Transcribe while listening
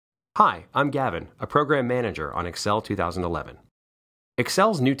Hi, I'm Gavin, a program manager on Excel 2011.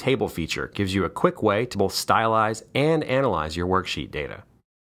 Excel's new table feature gives you a quick way to both stylize and analyze your worksheet data.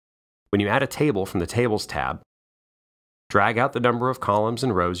 When you add a table from the Tables tab, drag out the number of columns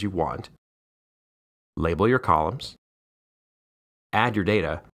and rows you want, label your columns, add your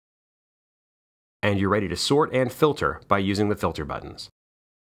data, and you're ready to sort and filter by using the filter buttons.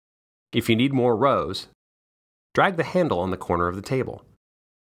 If you need more rows, drag the handle on the corner of the table.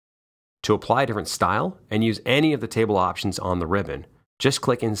 To apply a different style and use any of the table options on the ribbon, just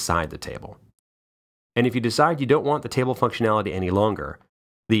click inside the table. And if you decide you don't want the table functionality any longer,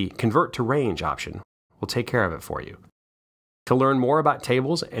 the Convert to Range option will take care of it for you. To learn more about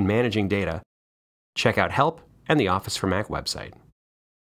tables and managing data, check out Help and the Office for Mac website.